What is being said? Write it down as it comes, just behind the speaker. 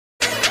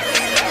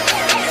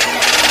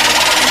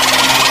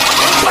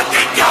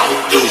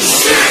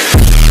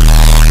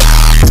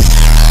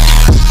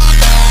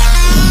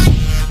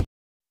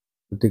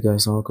Good day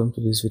guys, and welcome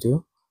to this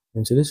video.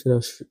 In today's video,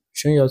 I'll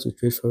showing you how to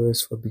trade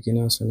forex for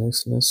beginners on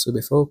Exness. So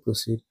before we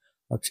proceed,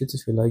 I appreciate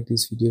if you like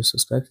this video,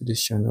 subscribe to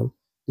this channel,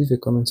 leave a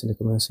comment in the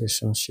comment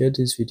section, share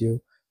this video,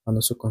 and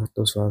also contact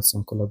us for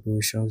some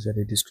collaborations in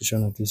the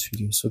description of this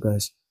video. So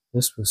guys,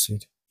 let's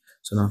proceed.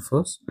 So now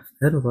first,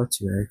 head over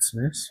to your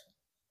Exness.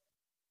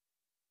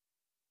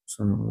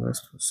 So now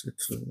let's proceed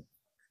to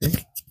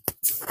okay.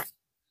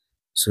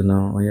 So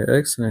now on your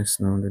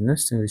Exness, now the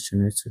next thing which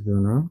you need to do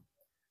now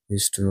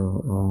is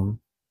to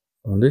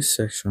on this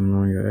section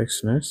on your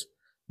Exness,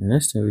 the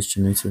next thing which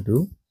you need to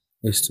do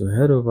is to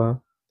head over,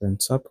 then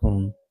tap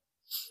on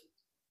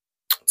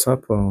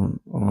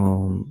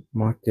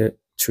market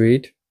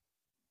trade.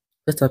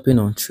 Let's tap in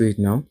on trade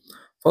now.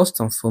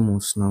 First and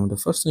foremost, now the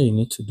first thing you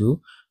need to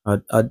do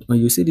when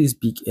you see this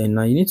big N,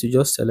 now you need to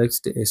just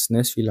select the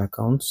Exness field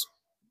accounts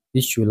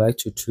which you like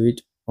to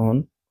trade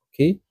on.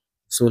 Okay,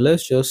 so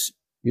let's just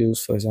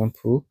use, for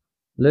example,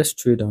 let's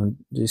trade on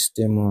this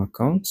demo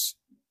accounts.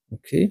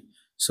 Okay,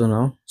 so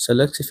now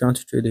select if you want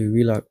to trade a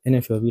real any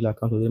of your real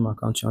account or demo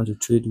account you want to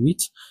trade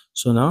with.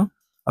 So now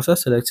after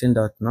selecting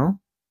that, now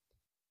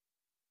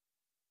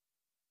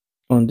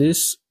on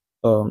this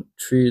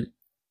trade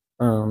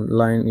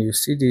line, you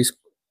see this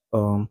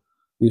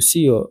you see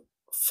your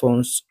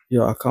funds,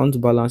 your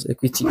account balance,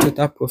 equity,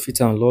 total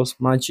profit and loss,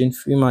 margin,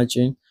 free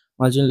margin,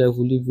 margin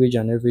level, leverage,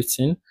 and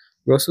everything.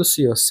 You also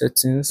see your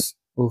settings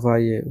over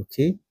here.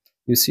 Okay,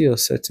 you see your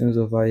settings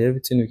over here,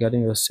 everything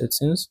regarding your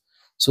settings.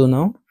 So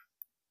now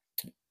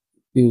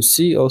you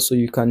see also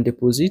you can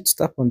deposit,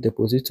 tap on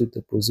deposit to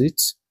deposit.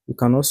 You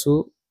can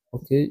also,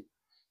 okay,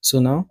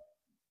 so now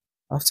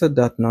after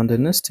that, now the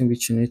next thing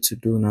which you need to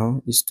do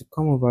now is to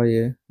come over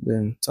here,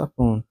 then tap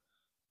on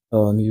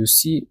you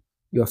see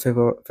your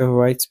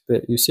favorite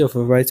pair, you see your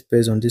favorite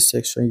pairs on this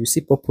section, you see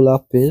popular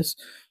pairs,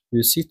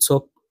 you see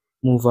top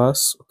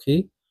movers,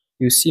 okay,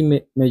 you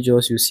see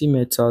majors, you see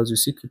metals, you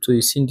see crypto,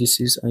 you see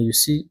indices, and you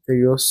see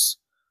various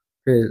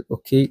pairs,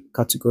 okay,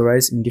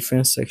 categorized in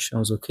different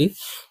sections. Okay,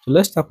 so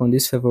let's tap on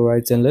this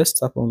favorite and let's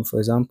tap on, for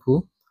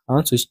example, I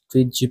want to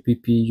trade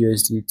GBP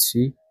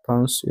USDT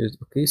pounds.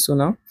 Okay, so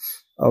now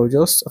I'll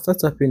just, after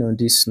tapping on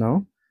this,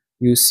 now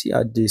you see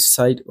at the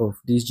side of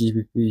this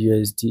GBP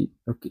USD,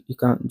 okay, you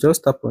can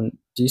just tap on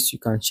this, you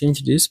can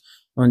change this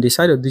on the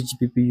side of the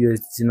GBP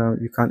USD. Now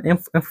you can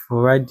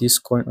favorite this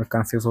coin or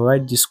can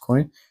favorite this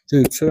coin, so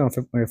you show on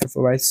your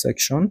favorite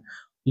section.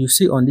 You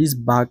see on this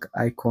bag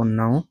icon,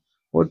 now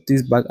what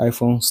this bag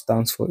icon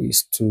stands for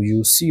is to,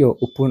 you see your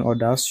open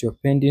orders, your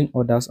pending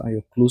orders, and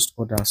your closed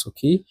orders.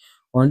 Okay,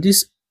 on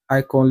this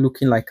icon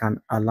looking like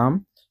an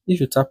alarm, if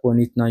you tap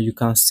on it now, you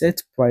can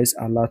set price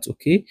alert.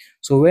 Okay,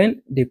 so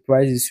when the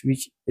price is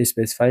reach a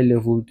specified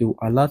level, they will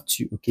alert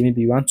you. Okay,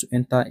 maybe you want to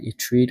enter a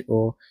trade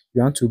or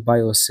you want to buy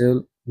or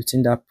sell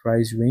within that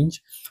price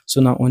range.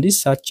 So now on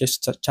this chart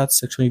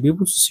section, you'll be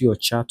able to see your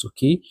chart,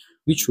 okay,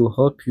 which will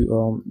help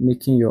you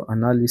making your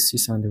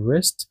analysis and the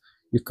rest.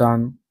 You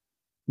can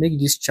make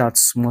this chart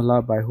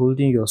smaller by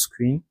holding your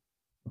screen.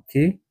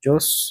 Okay,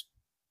 just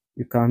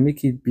you can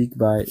make it big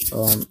by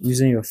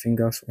using your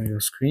fingers on your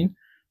screen.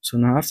 So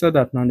now after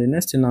that, now the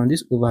next thing, now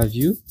this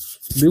overview,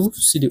 you'll be able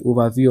to see the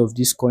overview of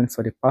this coin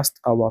for the past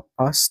hour,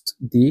 past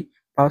day,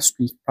 past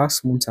week,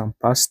 past month, and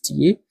past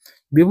year.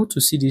 You'll be able to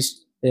see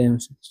this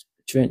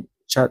trend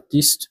chart,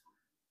 this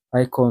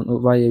icon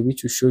over here,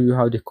 which will show you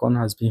how the coin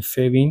has been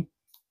faring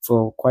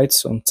for quite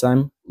some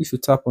time. If you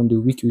tap on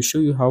the week, it will show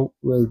you how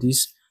well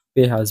this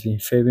pair has been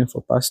faring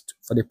for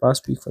the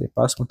past week, for the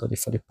past month, or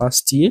for the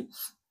past year.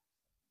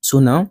 So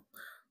now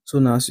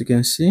as you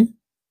can see,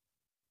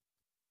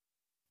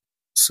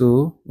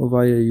 so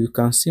over here you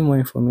can see more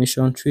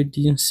information,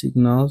 trading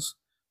signals,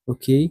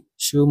 okay,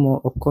 show more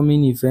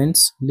upcoming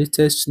events,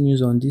 latest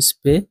news on this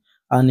pair,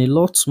 and a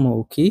lot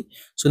more. Okay,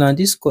 so now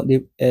this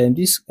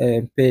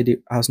pair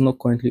has not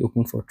currently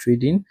opened for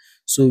trading,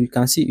 so you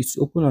can see it's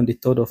open on the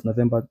 3rd of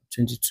November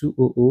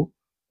 2200.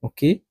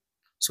 Okay,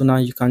 so now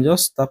you can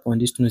just tap on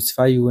this to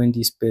notify you when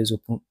this pair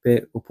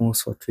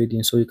opens for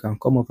trading, so you can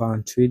come over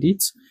and trade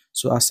it.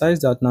 So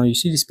aside that, now you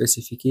see the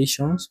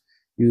specifications,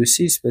 you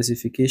see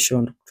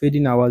specification,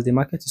 trading hours, the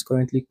market is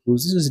currently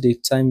closed. This is the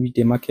time which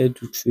the market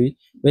do trade,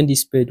 when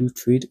this pair do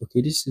trade.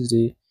 Okay, this is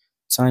the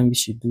time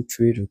which you do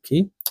trade.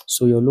 Okay,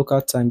 so your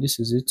local time, this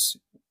is it,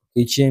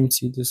 okay,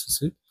 GMT, this is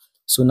it.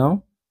 So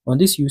now on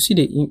this, you see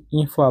the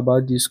info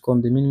about this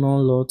the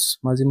minimum lots,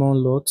 maximum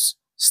lots,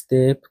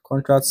 step,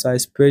 contract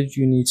size, spread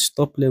unit,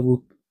 stop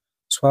level,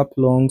 swap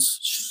longs,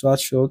 swap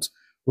short.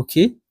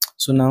 Okay,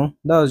 so now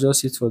that's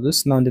just it for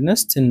this. Now the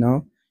next thing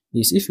now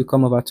is, if you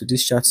come over to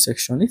this chart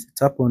section, if you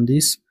tap on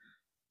this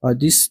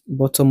this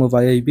bottom over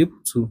here, you'll be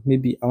able to,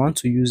 maybe I want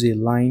to use a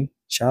line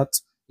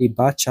chart, a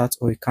bar chart,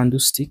 or a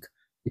candlestick,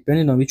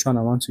 depending on which one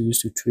I want to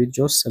use to trade.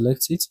 Just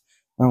select it.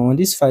 Now on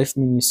this 5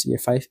 minutes here,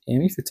 5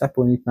 m, if you tap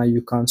on it now,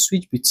 you can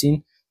switch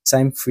between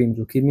time frames.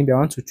 Okay, maybe I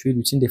want to trade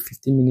within the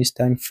 15 minutes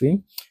time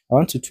frame, I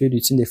want to trade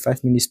within the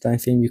 5 minutes time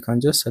frame. You can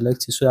just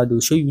select it so that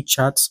they'll show you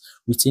charts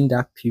within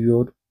that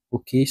period.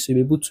 Okay, so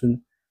you'll be able to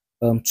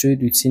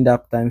trade within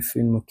that time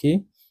frame.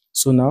 Okay,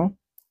 so now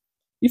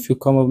if you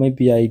come over,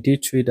 maybe you're a day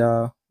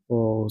trader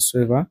or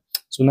whatever.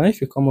 So now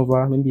if you come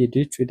over, maybe a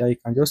day trader, you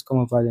can just come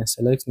over and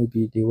select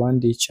maybe the 1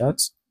 day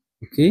chart.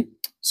 Okay.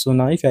 So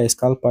now if you're a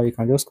scalper, you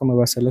can just come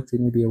over, select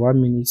maybe a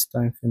 1 minute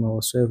time frame or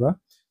whatsoever.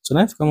 So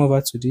now if you come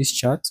over to this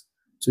chart,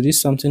 to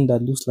this something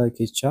that looks like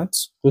a chart,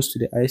 close to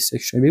the I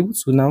section, you'll be able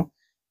to now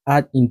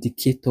add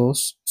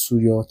indicators to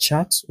your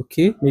chart.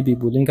 Okay, maybe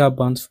Bollinger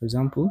Bands, for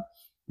example.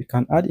 You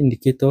can add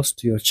indicators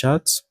to your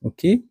chart.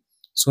 Okay,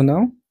 so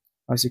now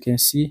as you can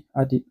see,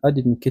 add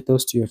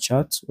indicators to your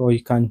chart, or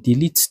you can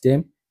delete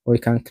them, or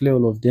you can clear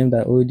all of them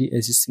that already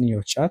exist in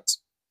your chart.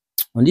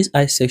 On this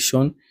I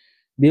section,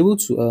 be able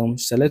to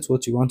select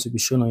what you want to be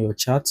shown on your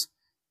chart.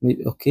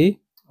 Okay,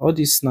 all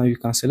this now you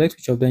can select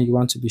which of them you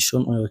want to be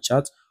shown on your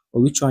chart,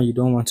 or which one you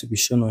don't want to be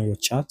shown on your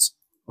chart.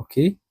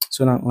 Okay,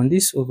 so now on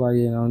this over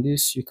here, on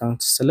this you can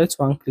select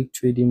one click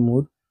trading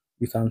mode.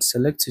 You can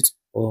select it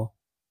or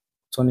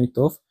turn it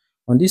off.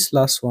 On this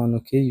last one,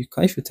 okay, you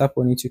can, if you tap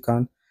on it, you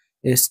can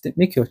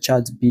make your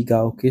chart bigger,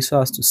 okay,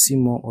 so as to see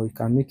more, or you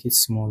can make it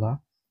smaller.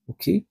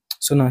 Okay,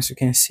 so now as you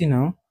can see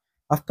now,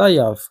 after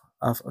you have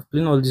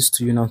explained all this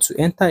to you, now to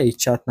enter a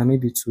chart, now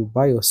maybe to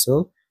buy or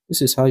sell,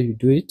 this is how you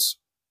do it.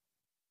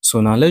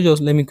 So now let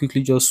me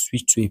quickly just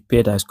switch to a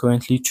pair that is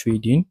currently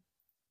trading.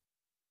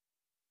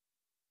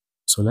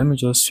 So let me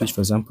just switch,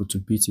 for example, to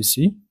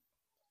BTC.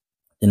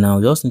 Then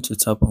I'll just need to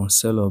tap on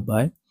sell or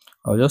buy.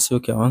 I'll just say,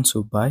 okay, I want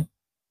to buy.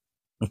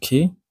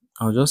 Okay,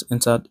 I'll just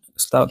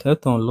start head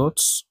on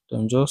lots,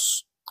 then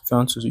just if you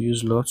want to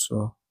use lots,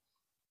 or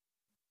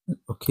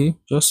okay,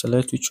 just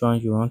select which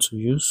one you want to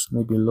use,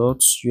 maybe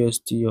lots,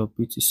 USD or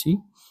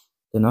BTC.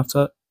 Then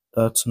after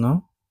that,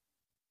 now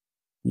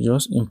you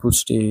just input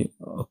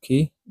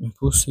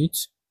input it,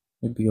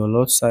 maybe your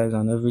lot size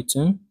and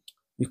everything.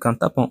 You can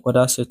tap on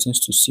other settings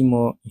to see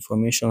more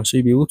information, so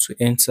you'll be able to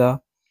enter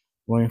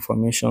more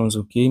informations.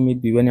 Okay,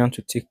 maybe when you want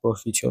to take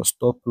profit, your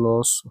stop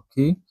loss.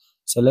 Okay,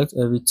 select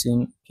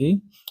everything.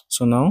 Okay,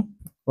 so now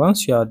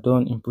once you are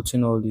done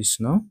inputting all this,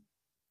 now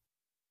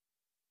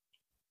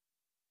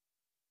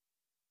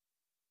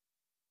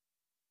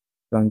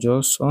you can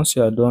just, once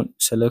you are done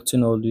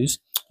selecting all this,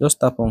 just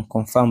tap on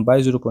confirm,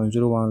 buy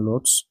 0.01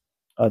 lots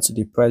at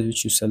the price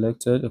which you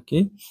selected.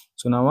 Okay,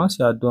 so now once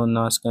you are done,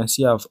 now as you can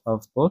see, I've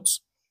bought.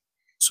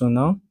 So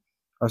now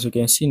as you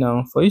can see,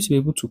 now for you to be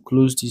able to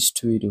close this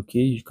trade, okay,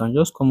 you can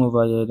just come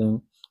over here.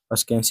 Then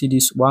as you can see,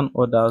 this one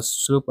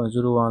orders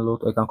 0.01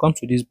 lot, or you can come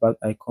to this back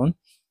icon,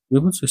 be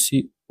able to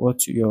see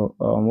what your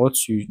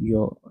what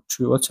you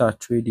are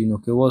trading.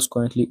 Okay, what's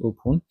currently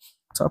open,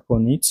 tap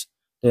on it.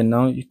 Then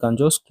now you can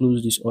just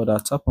close this order,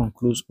 tap on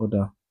close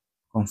order,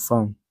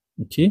 confirm.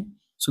 Okay,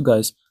 so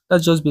guys,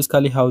 that's just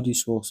basically how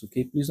this works.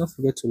 Okay, please don't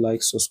forget to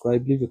like,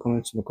 subscribe, leave a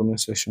comment in the comment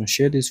section,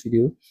 share this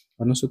video,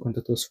 and also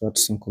contact us for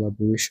some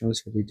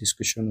collaborations for the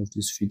discussion of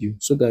this video.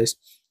 So guys,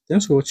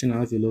 thanks for watching.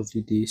 Have a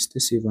lovely day, stay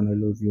safe, and I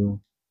love you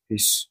all.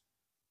 Peace.